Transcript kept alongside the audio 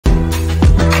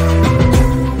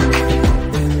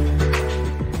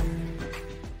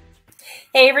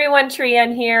Hey everyone,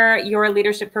 Trienne here, your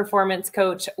leadership performance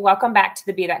coach. Welcome back to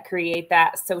the Be That Create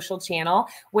That social channel,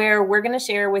 where we're going to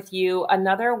share with you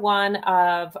another one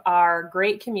of our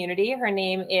great community. Her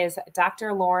name is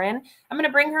Dr. Lauren. I'm going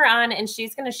to bring her on and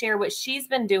she's going to share what she's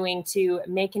been doing to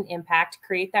make an impact,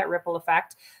 create that ripple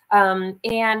effect.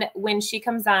 And when she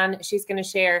comes on, she's going to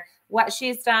share what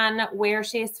she's done, where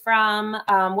she's from,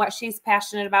 what she's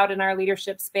passionate about in our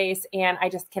leadership space. And I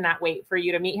just cannot wait for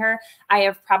you to meet her. I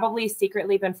have probably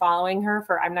secretly been following her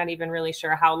for, I'm not even really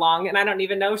sure how long, and I don't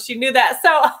even know if she knew that. So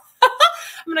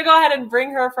I'm going to go ahead and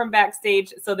bring her from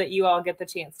backstage so that you all get the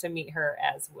chance to meet her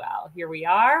as well. Here we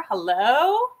are.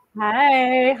 Hello.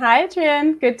 Hi,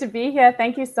 Trienne. Good to be here.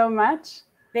 Thank you so much.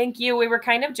 Thank you. We were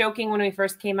kind of joking when we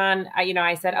first came on.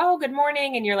 I said, "Oh, good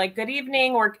morning," and you're like, "Good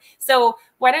evening." So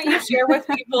why don't you share with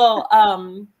people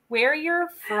where you're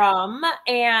from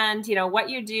and what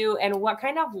you do and what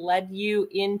kind of led you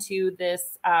into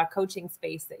this coaching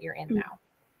space that you're in now?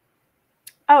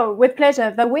 Oh, with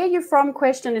pleasure. The where you're from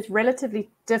question is relatively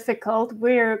difficult.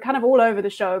 We're kind of all over the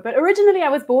show, but originally I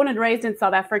was born and raised in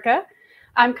South Africa.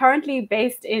 I'm currently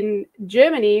based in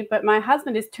Germany, but my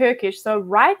husband is Turkish. So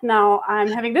right now I'm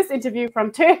having this interview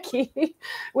from Turkey,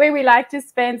 where we like to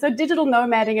spend. So digital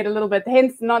nomading it a little bit,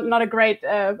 hence not a great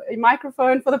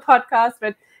microphone for the podcast,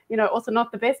 but also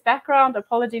not the best background.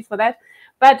 Apologies for that.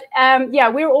 But yeah,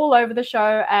 we're all over the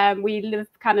show. We live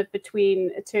kind of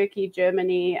between Turkey,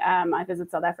 Germany. I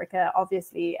visit South Africa,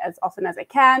 obviously, as often as I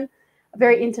can. A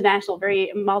very international,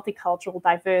 very multicultural,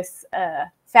 diverse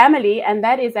family. And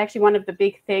that is actually one of the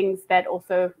big things that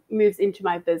also moves into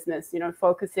my business,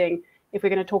 focusing, if we're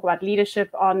going to talk about leadership,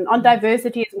 on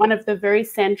diversity is one of the very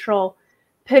central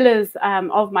pillars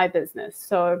of my business.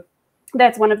 So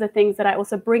that's one of the things that I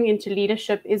also bring into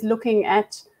leadership is looking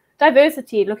at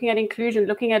diversity, looking at inclusion,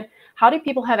 looking at how do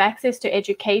people have access to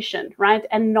education, right?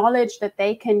 And knowledge that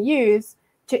they can use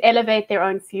to elevate their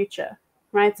own future.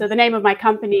 Right. So the name of my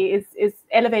company is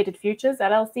Elevated Futures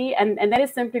LLC. And that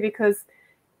is simply because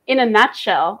in a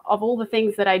nutshell of all the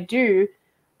things that I do,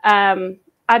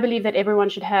 I believe that everyone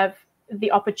should have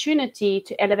the opportunity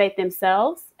to elevate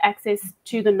themselves, access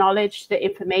to the knowledge, the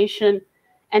information,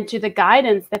 and to the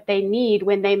guidance that they need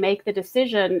when they make the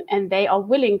decision and they are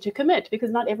willing to commit, because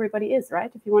not everybody is,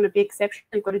 right? If you want to be exceptional,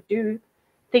 you've got to do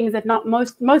things that not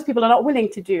most people are not willing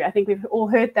to do. I think we've all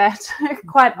heard that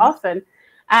quite often.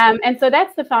 And so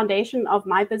that's the foundation of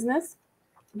my business.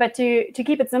 But to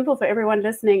keep it simple for everyone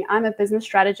listening, I'm a business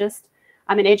strategist,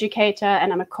 I'm an educator,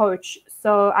 and I'm a coach.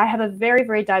 So I have a very,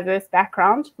 very diverse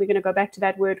background. We're going to go back to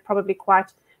that word probably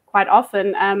quite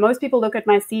often. Most people look at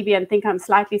my CV and think I'm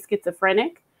slightly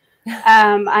schizophrenic.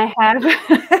 I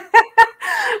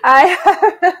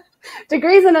have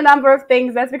degrees in a number of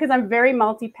things. That's because I'm very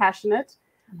multi-passionate.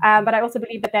 But I also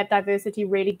believe that diversity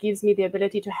really gives me the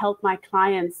ability to help my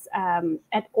clients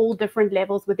at all different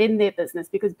levels within their business,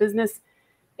 because business,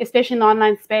 especially in the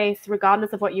online space,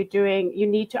 regardless of what you're doing, you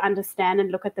need to understand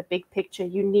and look at the big picture.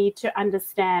 You need to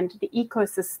understand the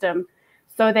ecosystem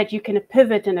so that you can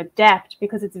pivot and adapt,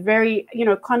 because it's very,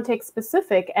 context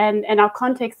specific and our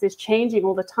context is changing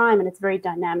all the time and it's very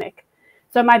dynamic.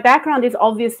 So my background is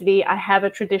obviously I have a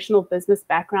traditional business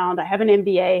background. I have an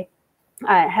MBA.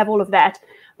 I have all of that,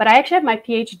 but I actually have my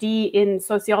Ph.D. in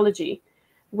sociology,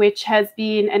 which has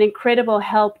been an incredible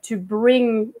help to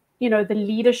bring, the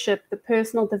leadership, the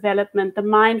personal development, the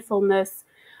mindfulness,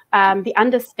 the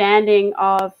understanding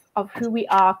of who we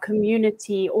are,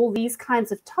 community, all these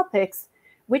kinds of topics,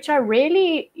 which are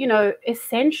really,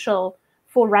 essential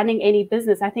for running any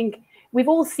business. I think we've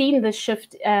all seen this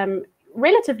shift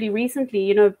relatively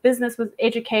recently. Business with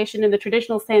education in the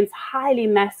traditional sense, highly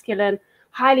masculine,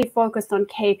 highly focused on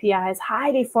KPIs,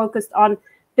 highly focused on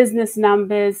business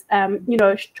numbers,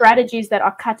 strategies that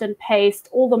are cut and paste,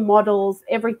 all the models,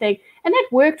 everything. And that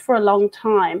worked for a long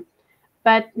time.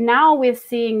 But now we're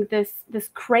seeing this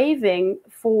craving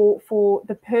for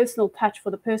the personal touch,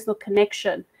 for the personal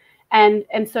connection.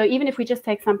 And so even if we just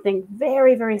take something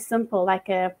very, very simple, like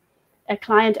a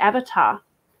client avatar,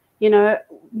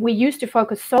 we used to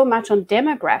focus so much on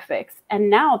demographics, and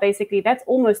now basically that's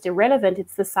almost irrelevant.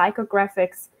 It's the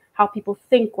psychographics, how people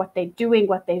think, what they're doing,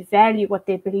 what they value, what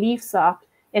their beliefs are,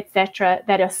 etc.,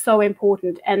 that are so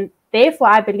important. And therefore,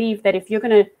 I believe that if you're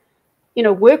going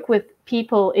to, work with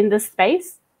people in this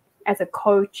space as a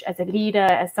coach, as a leader,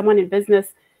 as someone in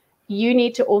business, you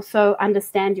need to also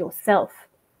understand yourself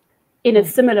in a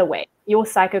similar way, your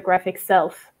psychographic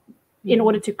self, in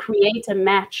order to create a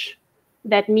match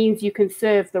that means you can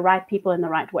serve the right people in the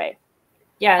right way.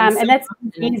 Yeah. And that's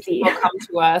easy. People come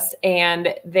to us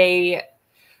and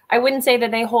I wouldn't say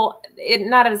that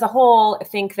not as a whole,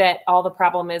 think that all the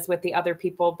problem is with the other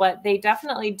people, but they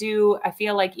definitely do. I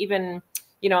feel like even,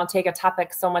 I'll take a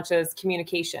topic so much as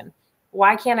communication.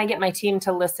 Why can't I get my team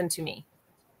to listen to me?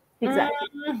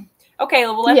 Exactly. Okay,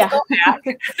 well, let's go back.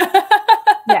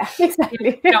 Yeah,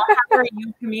 exactly. How are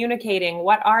you communicating?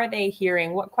 What are they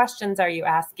hearing? What questions are you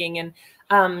asking? And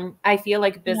I feel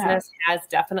like business has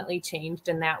definitely changed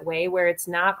in that way, where it's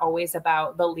not always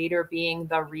about the leader being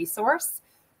the resource,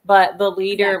 but the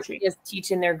leader is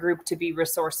teaching their group to be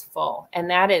resourceful. And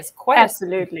that is quite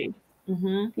absolutely.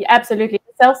 Yeah, absolutely.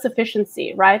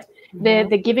 Self-sufficiency, right?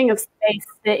 The giving of space,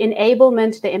 the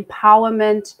enablement, the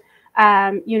empowerment,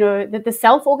 the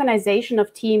self-organization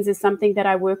of teams is something that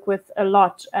I work with a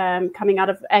lot coming out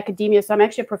of academia. So I'm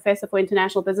actually a professor for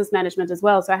international business management as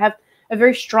well. So I have a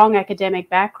very strong academic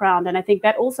background. And I think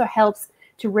that also helps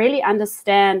to really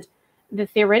understand the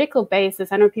theoretical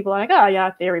basis. I know people are like, oh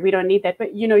yeah, theory, we don't need that.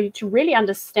 But, to really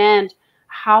understand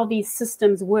how these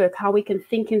systems work, how we can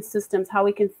think in systems, how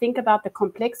we can think about the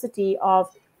complexity of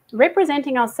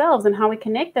representing ourselves and how we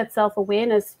connect that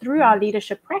self-awareness through our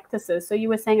leadership practices. So you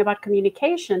were saying about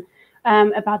communication,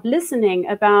 about listening,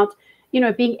 about,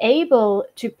 being able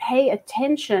to pay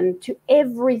attention to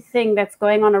everything that's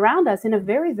going on around us in a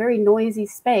very, very noisy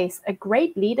space. A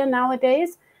great leader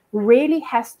nowadays really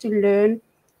has to learn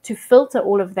to filter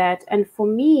all of that. And for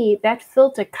me, that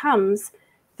filter comes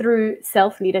through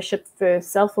self-leadership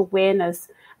first, self-awareness,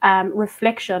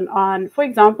 reflection on, for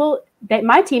example, that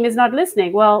my team is not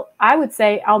listening. Well, I would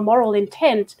say our moral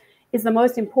intent is the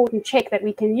most important check that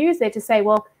we can use there to say,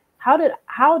 well, how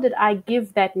did I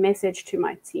give that message to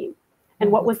my team?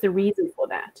 And what was the reason for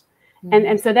that?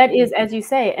 And so that is, as you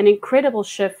say, an incredible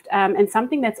shift and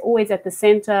something that's always at the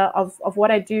center of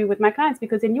what I do with my clients,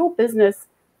 because in your business,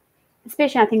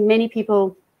 especially I think many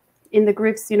people in the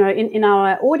groups, in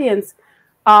our audience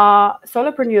are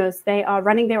solopreneurs. They are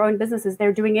running their own businesses.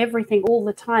 They're doing everything all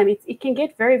the time. It can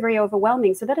get very, very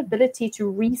overwhelming. So that ability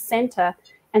to recenter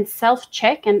and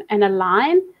self-check and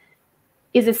align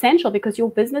is essential, because your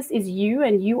business is you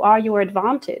and you are your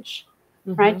advantage,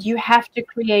 right? You have to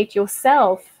create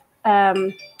yourself.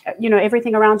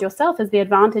 Everything around yourself is the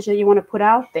advantage that you want to put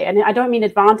out there. And I don't mean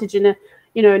advantage in a,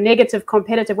 negative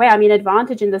competitive way. I mean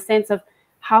advantage in the sense of,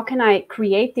 how can I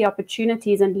create the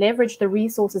opportunities and leverage the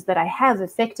resources that I have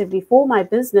effectively for my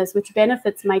business, which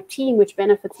benefits my team, which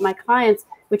benefits my clients,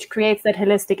 which creates that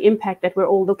holistic impact that we're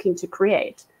all looking to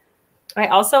create. I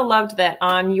also loved that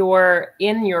in your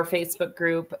Facebook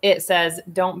group, it says,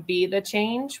 don't be the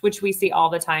change, which we see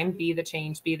all the time. Be the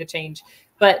change,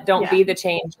 but don't be the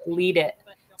change, lead it.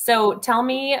 So tell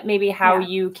me maybe how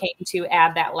you came to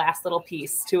add that last little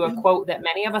piece to a quote that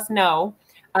many of us know.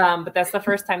 But that's the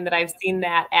first time that I've seen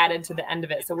that added to the end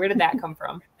of it. So where did that come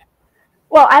from?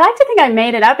 Well, I like to think I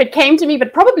made it up. It came to me,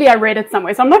 but probably I read it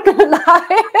somewhere. So I'm not going to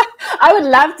lie. I would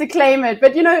love to claim it.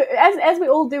 But, as we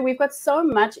all do, we've got so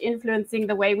much influencing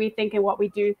the way we think and what we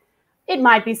do. It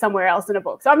might be somewhere else in a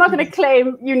book. So I'm not going to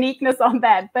claim uniqueness on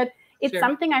that. But it's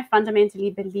something I fundamentally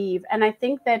believe. And I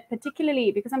think that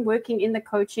particularly because I'm working in the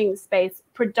coaching space,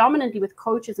 predominantly with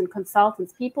coaches and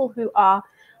consultants, people who are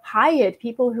hired,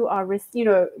 people who are,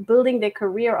 building their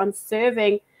career on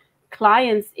serving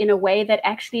clients in a way that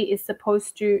actually is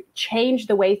supposed to change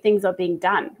the way things are being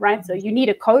done, right? So you need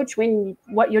a coach when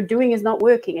what you're doing is not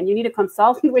working, and you need a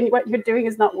consultant when what you're doing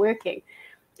is not working.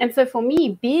 And so for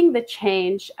me, being the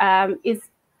change is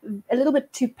a little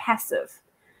bit too passive.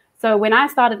 So when I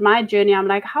started my journey, I'm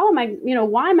like, how am I,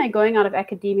 why am I going out of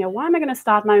academia? Why am I going to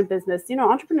start my own business?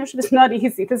 Entrepreneurship is not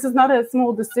easy. This is not a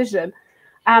small decision.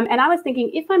 And I was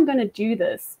thinking, if I'm going to do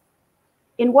this,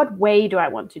 in what way do I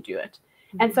want to do it?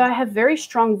 And so I have very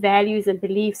strong values and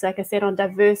beliefs, like I said, on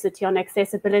diversity, on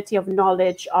accessibility of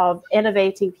knowledge, of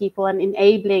elevating people and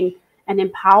enabling and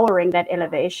empowering that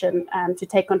elevation to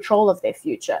take control of their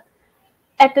future.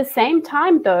 At the same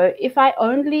time, though, if I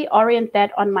only orient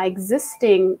that on my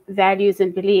existing values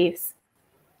and beliefs,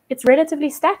 it's relatively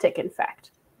static, in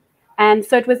fact. And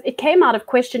so it came out of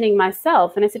questioning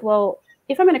myself. And I said, well,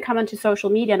 if I'm going to come into social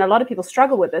media, and a lot of people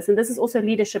struggle with this, and this is also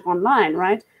leadership online,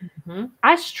 right?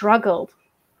 I struggled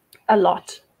a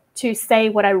lot to say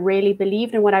what I really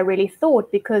believed and what I really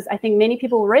thought, because I think many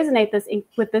people will resonate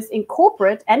with this in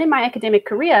corporate and in my academic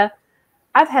career.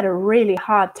 I've had a really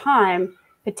hard time,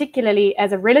 particularly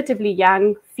as a relatively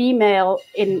young female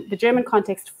in the German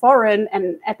context, foreign,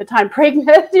 and at the time pregnant.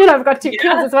 I've got 2 kids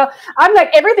as well. I'm like,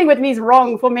 everything with me is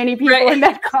wrong for many people in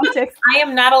that context. I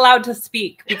am not allowed to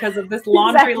speak because of this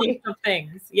laundry list of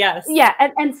things. Yes. Yeah.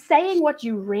 And saying what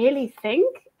you really think,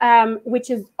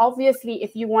 which is obviously,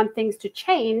 if you want things to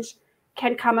change,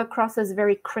 can come across as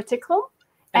very critical.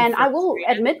 And I will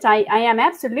admit, I am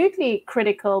absolutely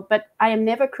critical, but I am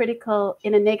never critical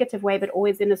in a negative way, but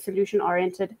always in a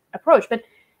solution-oriented approach. But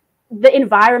the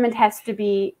environment has to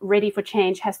be ready for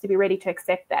change, has to be ready to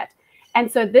accept that.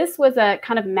 And so this was a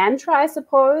kind of mantra, I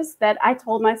suppose, that I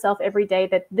told myself every day,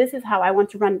 that this is how I want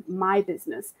to run my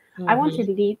business. I want to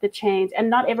lead the change. And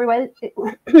not everyone,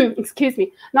 excuse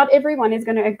me, not everyone is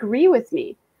going to agree with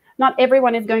me. Not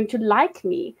everyone is going to like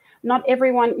me. Not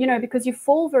everyone, because you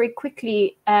fall very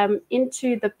quickly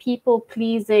into the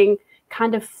people-pleasing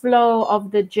kind of flow of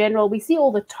the general. We see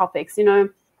all the topics,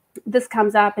 this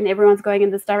comes up and everyone's going in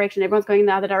this direction, everyone's going in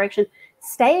the other direction.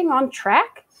 Staying on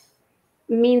track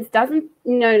doesn't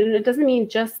mean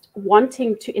just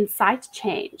wanting to incite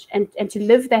change and to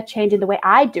live that change in the way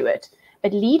I do it.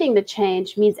 But leading the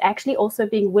change means actually also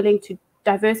being willing to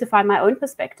diversify my own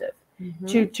perspective.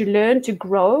 To learn, to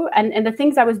grow. And the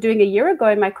things I was doing a year ago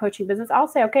in my coaching business, I'll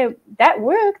say, okay, that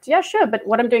worked. Yeah, sure. But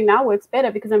what I'm doing now works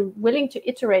better because I'm willing to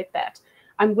iterate that.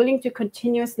 I'm willing to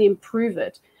continuously improve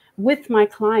it with my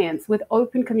clients, with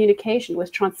open communication,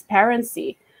 with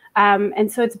transparency.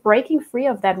 And so it's breaking free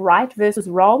of that right versus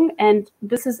wrong. And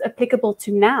this is applicable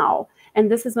to now. And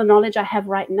this is the knowledge I have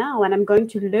right now. And I'm going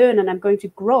to learn and I'm going to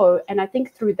grow. And I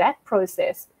think through that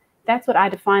process, that's what I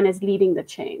define as leading the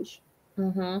change.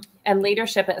 And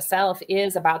leadership itself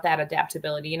is about that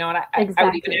adaptability. And I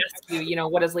would even ask you,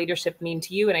 what does leadership mean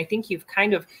to you? And I think you've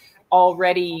kind of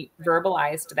already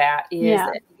verbalized that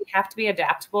that we have to be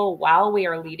adaptable while we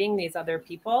are leading these other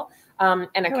people and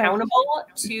accountable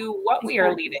to what we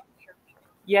are leading.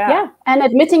 Yeah. And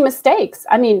admitting mistakes.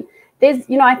 I mean, there's,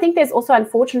 I think there's also,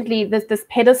 unfortunately, this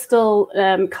pedestal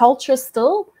culture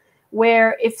still,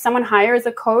 where if someone hires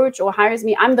a coach or hires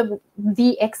me, I'm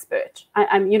the expert.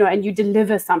 I'm and you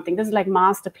deliver something. This is like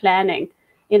master planning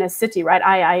in a city, right?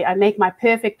 I make my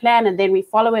perfect plan and then we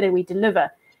follow it and we deliver.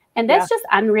 And that's just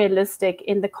unrealistic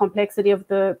in the complexity of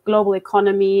the global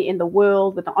economy, in the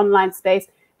world, with the online space.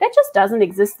 That just doesn't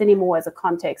exist anymore as a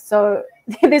context. So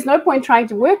there's no point trying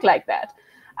to work like that.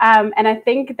 And I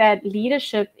think that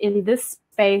leadership in this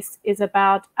space is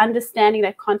about understanding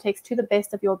that context to the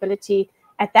best of your ability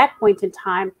at that point in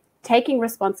time, taking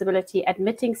responsibility,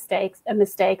 admitting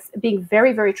mistakes, being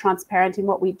very, very transparent in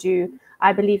what we do.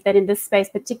 I believe that in this space,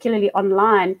 particularly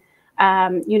online,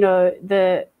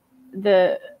 the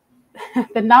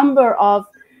number of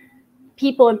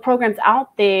people and programs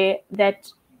out there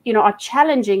that are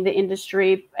challenging the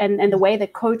industry and the way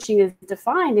that coaching is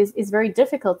defined is very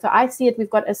difficult. So I see it. We've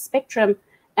got a spectrum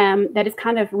that is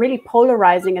kind of really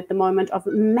polarizing at the moment of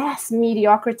mass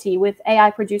mediocrity with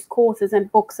AI-produced courses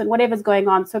and books and whatever's going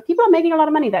on. So people are making a lot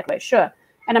of money that way, sure.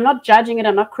 And I'm not judging it,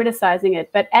 I'm not criticizing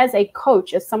it. But as a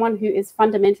coach, as someone who is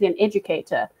fundamentally an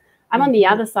educator, I'm on the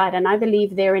other side, and I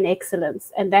believe they're in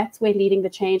excellence. And that's where leading the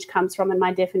change comes from, and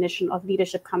my definition of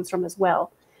leadership comes from as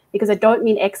well. Because I don't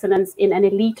mean excellence in an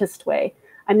elitist way.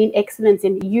 I mean excellence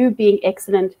in you being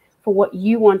excellent for what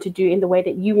you want to do in the way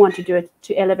that you want to do it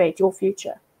to elevate your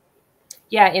future.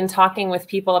 Yeah, in talking with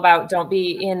people about don't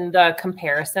be in the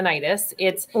comparisonitis.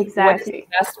 It's what is the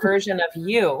best version of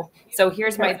you. So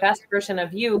here's my best version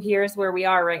of you. Here's where we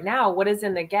are right now. What is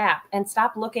in the gap? And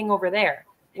stop looking over there.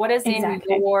 What is in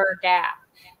your gap?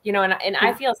 And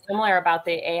I feel similar about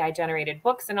the AI generated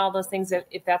books and all those things,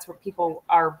 if that's what people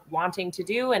are wanting to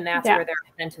do and that's where their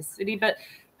authenticity. But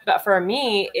for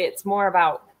me, it's more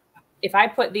about if I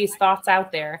put these thoughts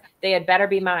out there, they had better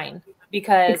be mine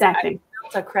because I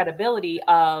built a credibility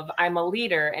of I'm a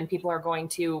leader and people are going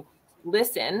to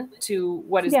listen to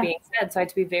what is being said. So I have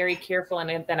to be very careful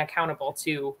and then accountable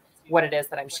to what it is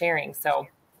that I'm sharing. So.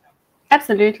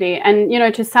 Absolutely. And,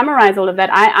 to summarize all of that,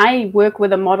 I work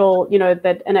with a model,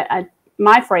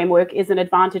 my framework is an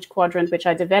advantage quadrant, which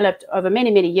I developed over many,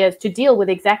 many years to deal with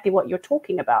exactly what you're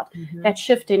talking about, that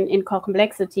shift in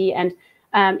complexity. And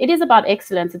it is about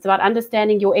excellence. It's about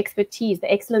understanding your expertise, the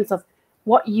excellence of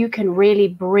what you can really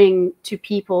bring to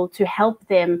people to help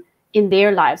them in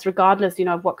their lives, regardless,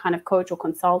 of what kind of coach or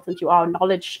consultant you are,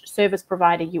 knowledge service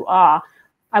provider you are.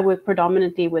 I work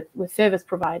predominantly with service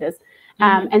providers.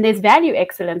 And there's value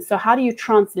excellence. So how do you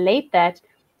translate that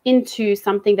into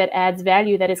something that adds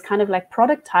value, that is kind of like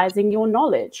productizing your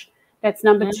knowledge? That's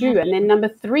number two. And then number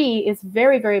three is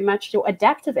very, very much your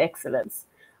adaptive excellence.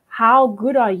 How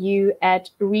good are you at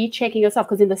rechecking yourself?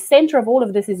 Because in the center of all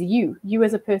of this is you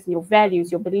as a person, your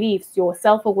values, your beliefs, your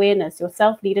self-awareness, your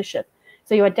self-leadership.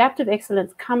 So your adaptive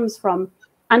excellence comes from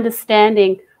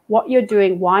understanding what you're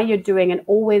doing, why you're doing, and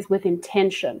always with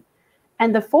intention.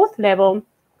 And the fourth level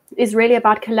is really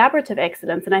about collaborative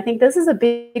excellence. And I think this is a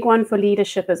big one for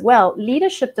leadership as well.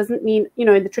 Leadership doesn't mean, you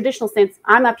know, in the traditional sense,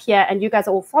 I'm up here and you guys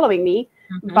are all following me,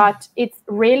 but it's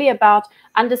really about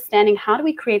understanding how do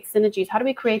we create synergies? How do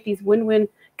we create these win-win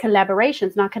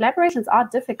collaborations? Now, collaborations are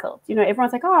difficult. You know,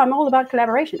 everyone's like, oh, I'm all about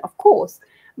collaboration. Of course.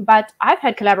 But I've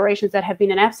had collaborations that have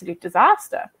been an absolute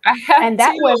disaster. And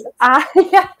that was,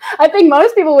 I think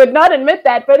most people would not admit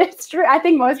that, but it's true. I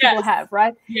think most people have,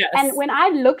 right? Yes. And when I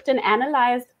looked and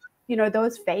analyzed, you know,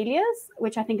 those failures,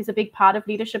 which I think is a big part of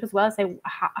leadership as well, say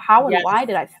how and why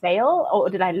did I fail, or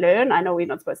did I learn? I know we're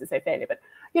not supposed to say failure, but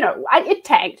you know, it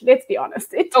tanked. Let's be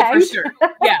honest, it tanked. Oh, for sure.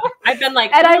 Yeah, I've been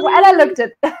like, and I looked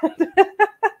at that.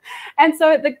 And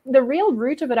so the real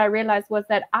root of it, I realized, was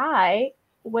that I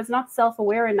was not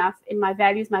self-aware enough in my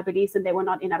values, my beliefs, and they were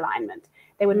not in alignment.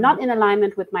 They were not in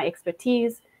alignment with my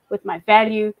expertise, with my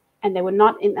value, and they were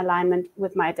not in alignment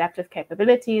with my adaptive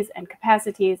capabilities and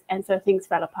capacities. And so things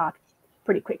fell apart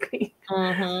pretty quickly.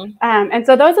 And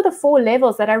so those are the 4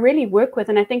 levels that I really work with.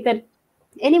 And I think that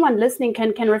anyone listening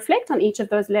can reflect on each of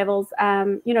those levels,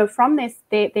 you know, from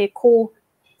their core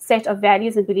set of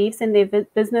values and beliefs in their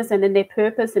business, and in their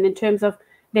purpose, and in terms of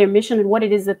their mission and what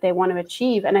it is that they want to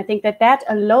achieve. And I think that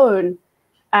alone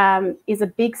is a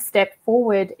big step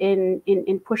forward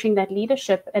in pushing that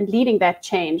leadership and leading that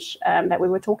change that we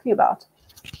were talking about.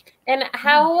 And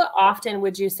how often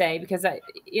would you say, because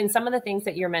in some of the things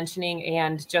that you're mentioning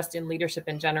and just in leadership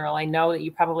in general, I know that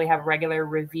you probably have a regular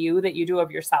review that you do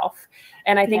of yourself.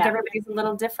 And I think everybody's a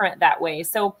little different that way.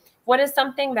 So what is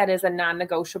something that is a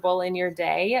non-negotiable in your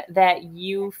day that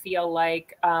you feel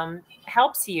like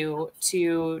helps you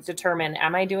to determine,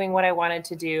 am I doing what I wanted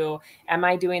to do? Am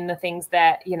I doing the things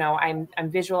that, you know, I'm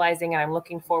visualizing and I'm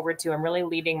looking forward to? I'm really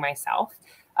leading myself.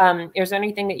 Is there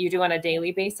anything that you do on a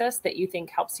daily basis that you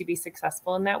think helps you be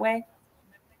successful in that way?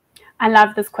 I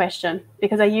love this question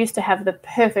because I used to have the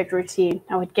perfect routine.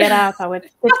 I would get up, I would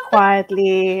sit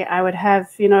quietly, I would have,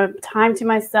 you know, time to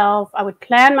myself. I would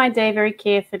plan my day very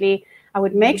carefully. I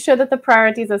would make sure that the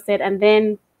priorities are set, and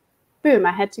then boom,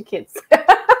 I had 2 kids.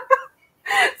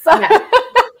 So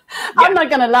I'm not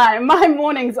going to lie, my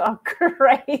mornings are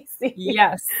crazy.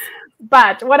 Yes.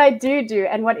 But what I do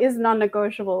and what is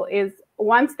non-negotiable is,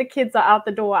 once the kids are out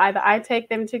the door, either I take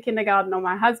them to kindergarten or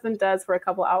my husband does for a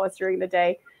couple hours during the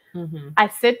day. I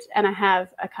sit and I have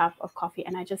a cup of coffee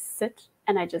and I just sit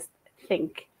and I just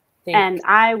think. And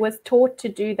I was taught to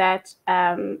do that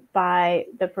by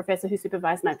the professor who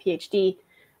supervised my Ph.D.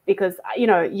 because, you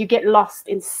know, you get lost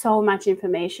in so much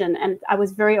information, and I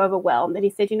was very overwhelmed. And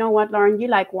he said, you know what, Lauren, you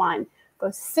like wine.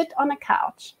 Go sit on a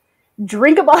couch,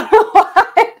 drink a bottle of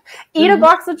wine, eat a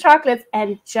box of chocolates,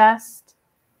 and just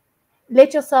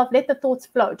let the thoughts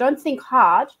flow. Don't think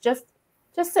hard. Just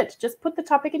sit. Just put the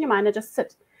topic in your mind and just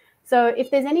sit. So if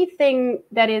there's anything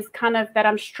that is kind of that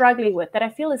I'm struggling with, that I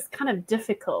feel is kind of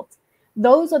difficult,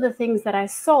 those are the things that I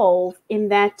solve in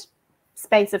that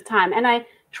space of time. And I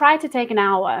try to take an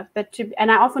hour,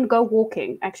 and I often go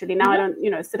walking. Actually, now I don't,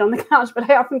 you know, sit on the couch, but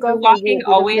I often go walking.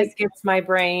 Always gets my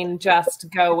brain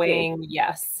just going.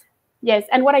 Yes. Yes.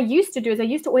 And what I used to do is I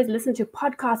used to always listen to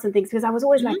podcasts and things because I was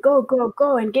always like, go,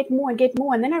 and get more and get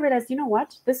more. And then I realized, you know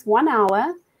what, this 1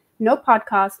 hour, no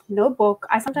podcast, no book.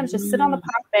 I sometimes just sit on the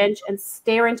park bench and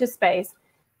stare into space.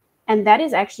 And that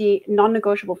is actually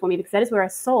non-negotiable for me because that is where I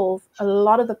solve a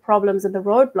lot of the problems and the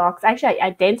roadblocks. Actually, I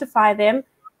identify them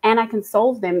and I can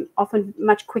solve them often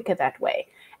much quicker that way.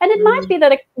 And it might be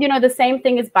that, you know, the same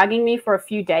thing is bugging me for a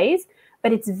few days,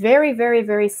 but it's very, very,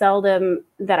 very seldom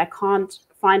that I can't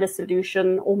find a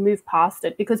solution or move past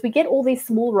it, because we get all these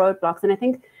small roadblocks. And I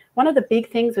think one of the big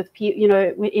things with, you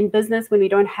know, in business, when we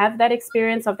don't have that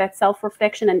experience of that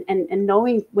self-reflection and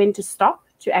knowing when to stop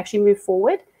to actually move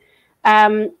forward,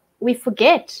 we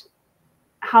forget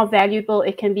how valuable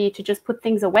it can be to just put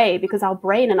things away because our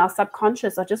brain and our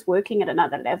subconscious are just working at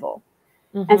another level.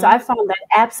 And so I found that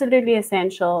absolutely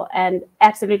essential and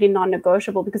absolutely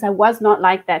non-negotiable because I was not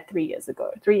like that 3 years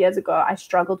ago. 3 years ago, I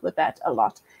struggled with that a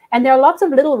lot. And there are lots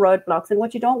of little roadblocks. And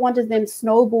what you don't want is them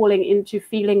snowballing into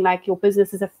feeling like your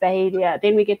business is a failure.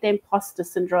 Then we get the imposter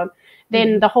syndrome.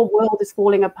 Then the whole world is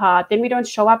falling apart. Then we don't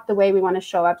show up the way we want to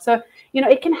show up. So, you know,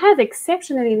 it can have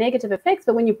exceptionally negative effects.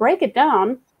 But when you break it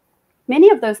down, many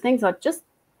of those things are just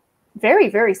very,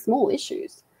 very small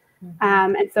issues.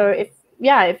 And so if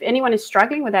anyone is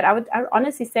struggling with that, I would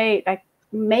honestly say, like,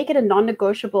 make it a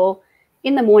non-negotiable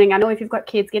in the morning. I know if you've got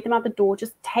kids, get them out the door,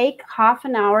 just take half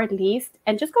an hour at least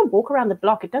and just go walk around the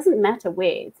block. It doesn't matter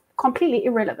where. It's completely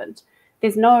irrelevant.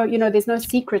 There's no, you know, there's no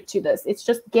secret to this. It's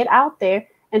just get out there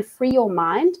and free your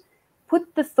mind,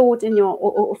 put the thought in your,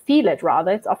 or feel it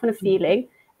rather. It's often a feeling,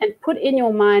 and put in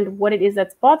your mind what it is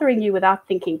that's bothering you without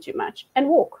thinking too much, and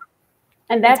walk.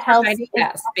 And that helps.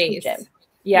 That space.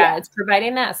 Yeah, it's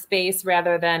providing that space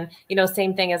rather than,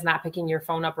 same thing as not picking your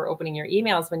phone up or opening your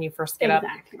emails when you first get up.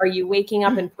 Are you waking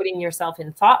up and putting yourself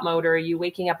in thought mode, or are you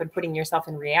waking up and putting yourself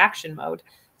in reaction mode?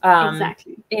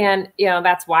 Exactly. And,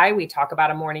 that's why we talk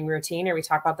about a morning routine, or we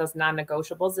talk about those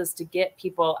non-negotiables, is to get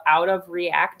people out of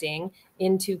reacting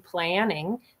into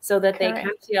planning so that they can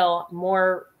feel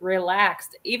more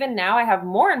relaxed. Even now I have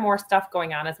more and more stuff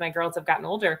going on as my girls have gotten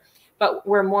older, but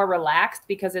we're more relaxed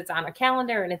because it's on a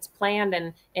calendar and it's planned,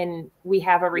 and we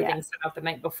have everything set up the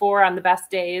night before on the best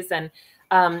days. And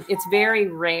it's very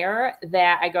rare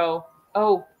that I go,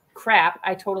 oh crap,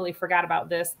 I totally forgot about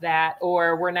this, that,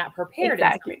 or we're not prepared.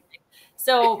 Exactly.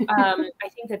 So I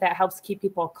think that helps keep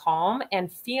people calm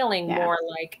and feeling more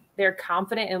like they're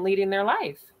confident in leading their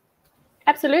life.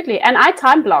 Absolutely. And I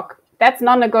time block. That's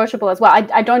non-negotiable as well.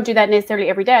 I don't do that necessarily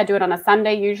every day. I do it on a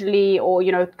Sunday usually, or,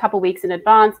 a couple of weeks in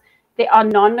advance. There are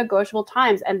non-negotiable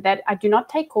times, and that I do not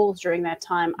take calls during that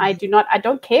time. I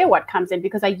don't care what comes in,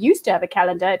 because I used to have a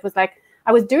calendar. It was like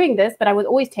I was doing this, but I was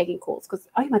always taking calls because,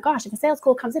 oh my gosh, if a sales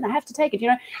call comes in, I have to take it.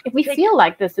 If we feel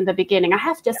like this in the beginning, I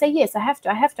have to say yes, I have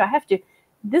to.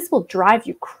 This will drive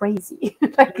you crazy,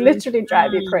 like literally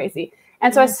drive you crazy.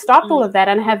 And so I stopped all of that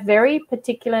and have very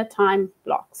particular time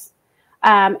blocks.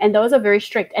 And those are very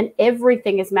strict, and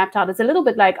everything is mapped out. It's a little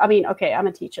bit like, I'm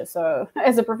a teacher. So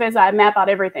as a professor, I map out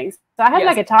everything. So I have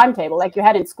like a timetable like you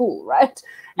had in school, right?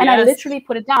 And I literally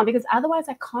put it down, because otherwise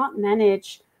I can't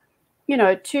manage,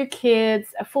 2 kids,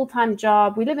 a full-time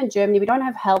job. We live in Germany. We don't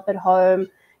have help at home.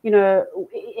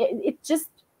 It just,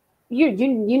 you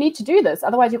need to do this.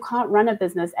 Otherwise you can't run a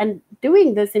business. And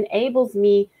doing this enables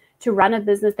me to run a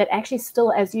business that actually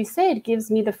still, as you said, gives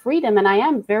me the freedom, and I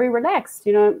am very relaxed.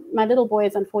 My little boy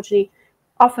is unfortunately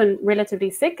often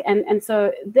relatively sick, and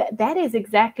so that is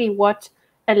exactly what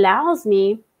allows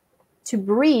me to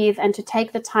breathe and to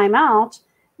take the time out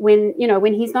when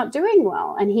he's not doing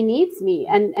well and he needs me,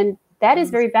 and that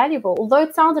is very valuable. Although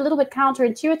it sounds a little bit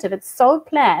counterintuitive, it's so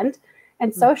planned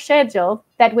and so scheduled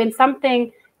that when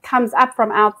something comes up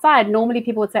from outside, normally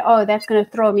people would say, oh, that's going to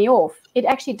throw me off. It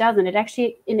actually doesn't. It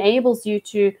actually enables you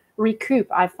to recoup,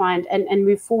 I find, and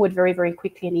move forward very, very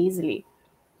quickly and easily.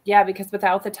 Yeah, because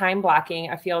without the time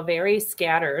blocking, I feel very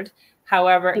scattered.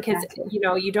 However, because,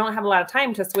 you don't have a lot of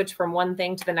time to switch from one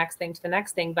thing to the next thing to the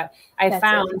next thing. But I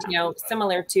found,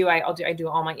 similar to, I do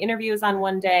all my interviews on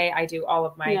one day. I do all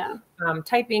of my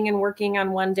typing and working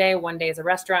on one day. One day is a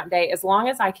restaurant day. As long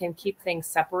as I can keep things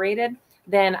separated,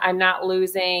 then I'm not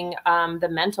losing the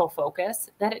mental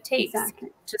focus that it takes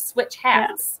to switch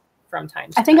hats from time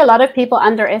to time. I think a lot of people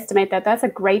underestimate that. That's a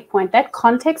great point. That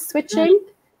context switching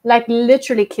like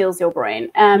literally kills your brain.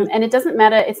 And it doesn't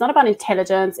matter. It's not about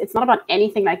intelligence. It's not about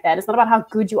anything like that. It's not about how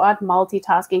good you are at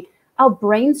multitasking. Our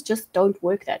brains just don't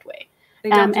work that way.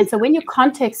 And so when you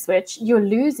context switch, you're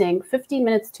losing 15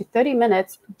 minutes to 30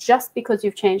 minutes just because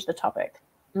you've changed the topic.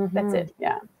 That's it.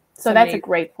 Yeah. So that's a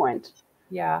great point.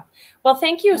 Yeah. Well,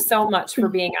 thank you so much for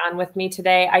being on with me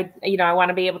today. I want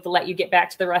to be able to let you get back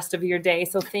to the rest of your day.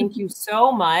 So thank you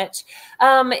so much.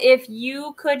 If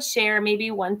you could share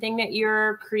maybe one thing that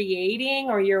you're creating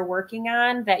or you're working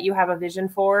on that you have a vision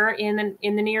for in the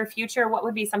near future, what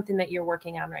would be something that you're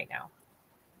working on right now?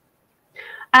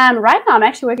 Right now, I'm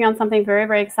actually working on something very,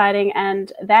 very exciting,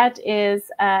 and that is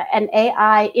an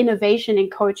AI innovation in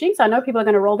coaching. So I know people are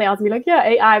going to roll their eyes and be like, yeah,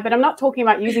 AI, but I'm not talking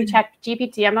about using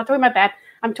ChatGPT. I'm not talking about that.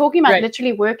 I'm talking about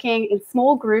literally working in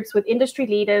small groups with industry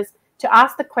leaders to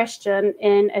ask the question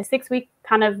in a 6-week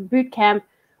kind of boot camp,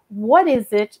 what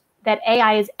is it that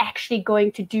AI is actually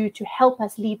going to do to help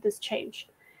us lead this change?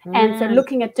 And so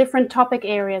looking at different topic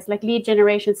areas like lead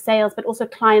generation, sales, but also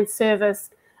client service.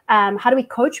 How do we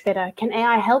coach better? Can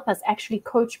AI help us actually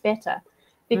coach better?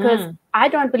 Because I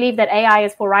don't believe that AI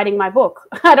is for writing my book.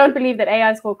 I don't believe that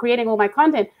AI is for creating all my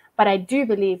content, but I do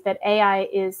believe that AI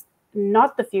is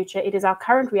not the future. It is our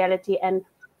current reality. And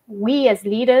we as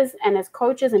leaders and as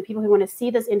coaches and people who want to see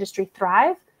this industry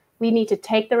thrive, we need to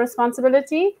take the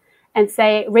responsibility and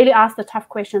really ask the tough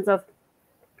questions of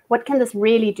what can this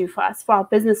really do for us, for our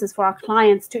businesses, for our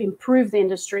clients, to improve the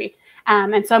industry?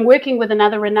 And so I'm working with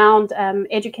another renowned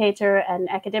educator and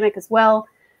academic as well.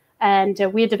 And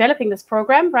we're developing this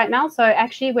program right now. So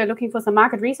actually, we're looking for some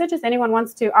market researchers. Anyone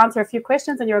wants to answer a few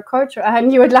questions and you're a coach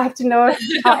and you would like to know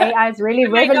how AI is really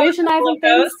revolutionizing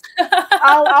things,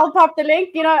 I'll pop the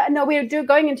link. No, we're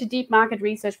going into deep market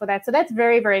research for that. So that's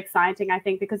very, very exciting, I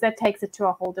think, because that takes it to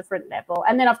a whole different level.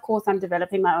 And then, of course, I'm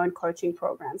developing my own coaching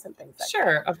programs and things like that.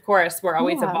 Sure, of course. We're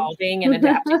always evolving and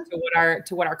adapting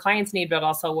to what our clients need, but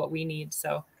also what we need.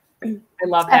 So I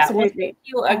love that. Absolutely. Well, thank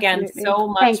you again so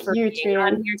much Thank for you, being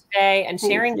on Trienne. here today and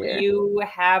Thank sharing you. what you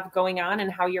have going on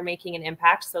and how you're making an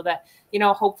impact so that, you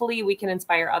know, hopefully we can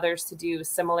inspire others to do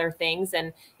similar things.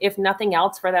 And if nothing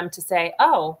else, for them to say,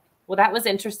 oh, well, that was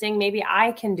interesting. Maybe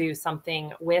I can do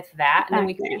something with that. And then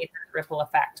we create that ripple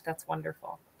effect. That's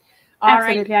wonderful.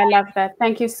 Absolutely. I love that.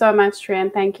 Thank you so much,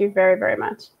 Trienne. Thank you very, very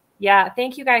much. Yeah.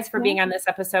 Thank you guys for being on this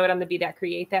episode on the Be That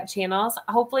Create That channels.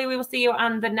 Hopefully we will see you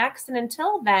on the next. And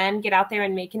until then, get out there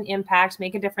and make an impact,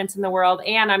 make a difference in the world.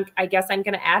 And I guess I'm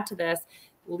going to add to this,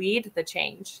 lead the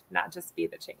change, not just be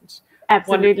the change.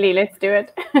 Absolutely. Wonderful. Let's do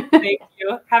it. Thank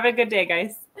you. Have a good day,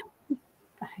 guys.